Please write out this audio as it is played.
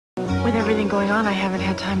With everything going on, I haven't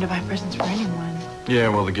had time to buy presents for anyone. Yeah,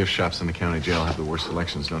 well, the gift shops in the county jail have the worst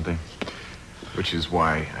selections, don't they? Which is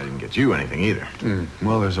why I didn't get you anything either.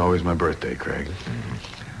 Well, there's always my birthday, Craig.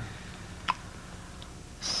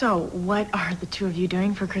 So, what are the two of you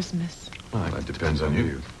doing for Christmas? Well, that depends on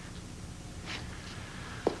you.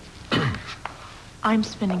 I'm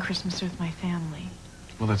spending Christmas with my family.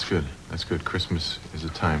 Well, that's good. That's good. Christmas is a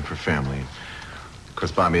time for family. Of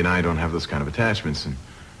course, Bobby and I don't have those kind of attachments, and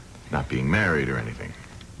not being married or anything.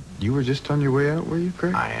 You were just on your way out, were you,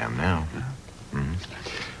 Craig? I am now. Yeah.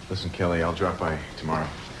 Listen, Kelly, I'll drop by tomorrow,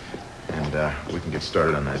 and we can get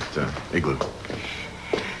started on that igloo.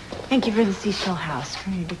 Thank you for the seashell house,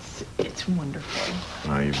 Craig. It's wonderful.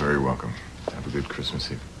 Oh, you're very welcome. Have a good Christmas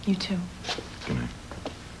Eve. You too. Good night.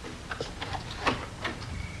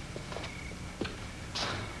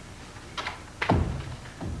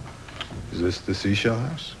 Is this the seashell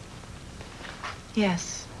house?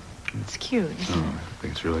 Yes. It's cute, isn't it? I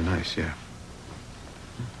think it's really nice, yeah.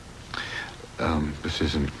 This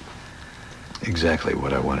isn't exactly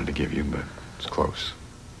what I wanted to give you, but it's close.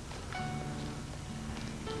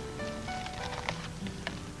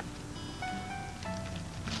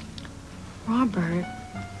 Robert.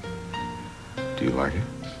 Do you like it?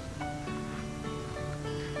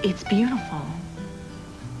 It's beautiful.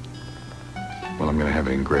 Well, I'm going to have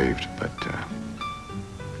it engraved, but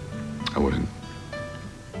I wasn't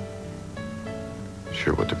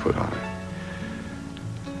sure what to put on it.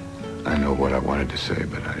 I know what I wanted to say,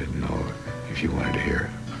 but I didn't know if you wanted to hear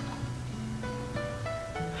it.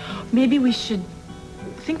 Maybe we should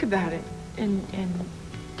think about it and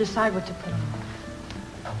decide what to put on.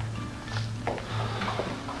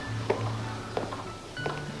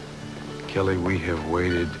 Kelly, we have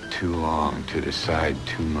waited too long to decide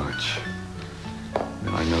too much.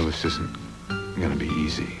 Now, I know this isn't going to be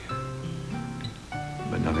easy,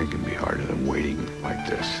 but nothing can be harder than waiting like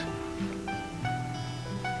this.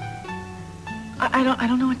 I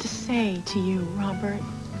don't know what to say to you, Robert.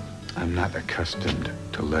 I'm not accustomed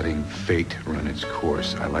to letting fate run its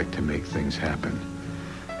course. I like to make things happen.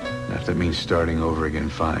 Now, if that means starting over again,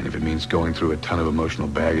 fine. If it means going through a ton of emotional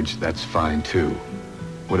baggage, that's fine too.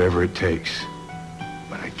 Whatever it takes.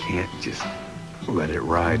 But I can't just let it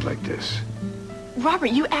ride like this.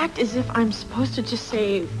 Robert, you act as if I'm supposed to just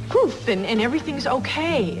say poof and everything's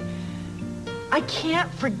okay. I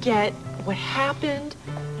can't forget what happened.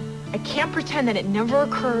 I can't pretend that it never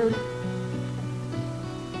occurred.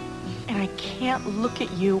 And I can't look at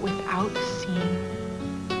you without seeing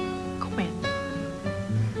Quinn.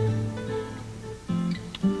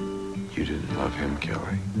 You didn't love him,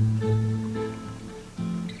 Kelly.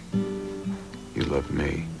 You loved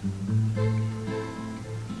me.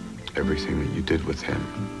 Everything that you did with him,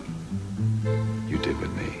 you did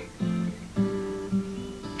with me.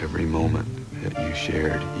 Every moment that you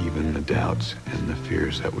shared, even the doubts and the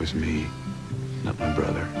fears, that was me, not my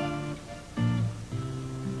brother.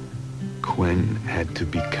 Quinn had to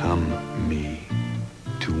become me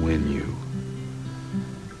to win you.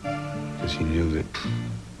 Because he knew that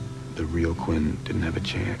the real Quinn didn't have a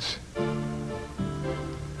chance.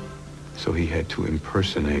 So he had to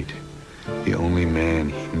impersonate the only man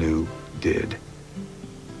he knew did.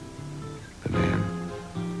 The man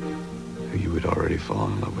who you had already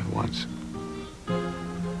fallen in love with once.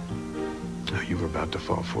 Now you were about to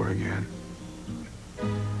fall for again.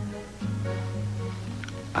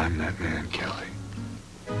 I'm that man, Kelly.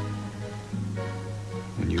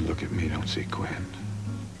 When you look at me, don't see Quinn.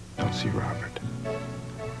 Don't see Robert.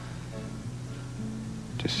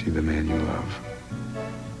 Just see the man you love.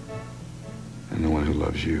 And the one who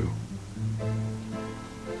loves you.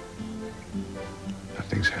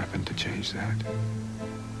 Nothing's happened to change that.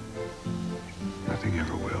 Nothing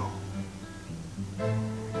ever will.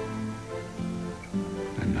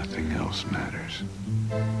 And nothing else matters.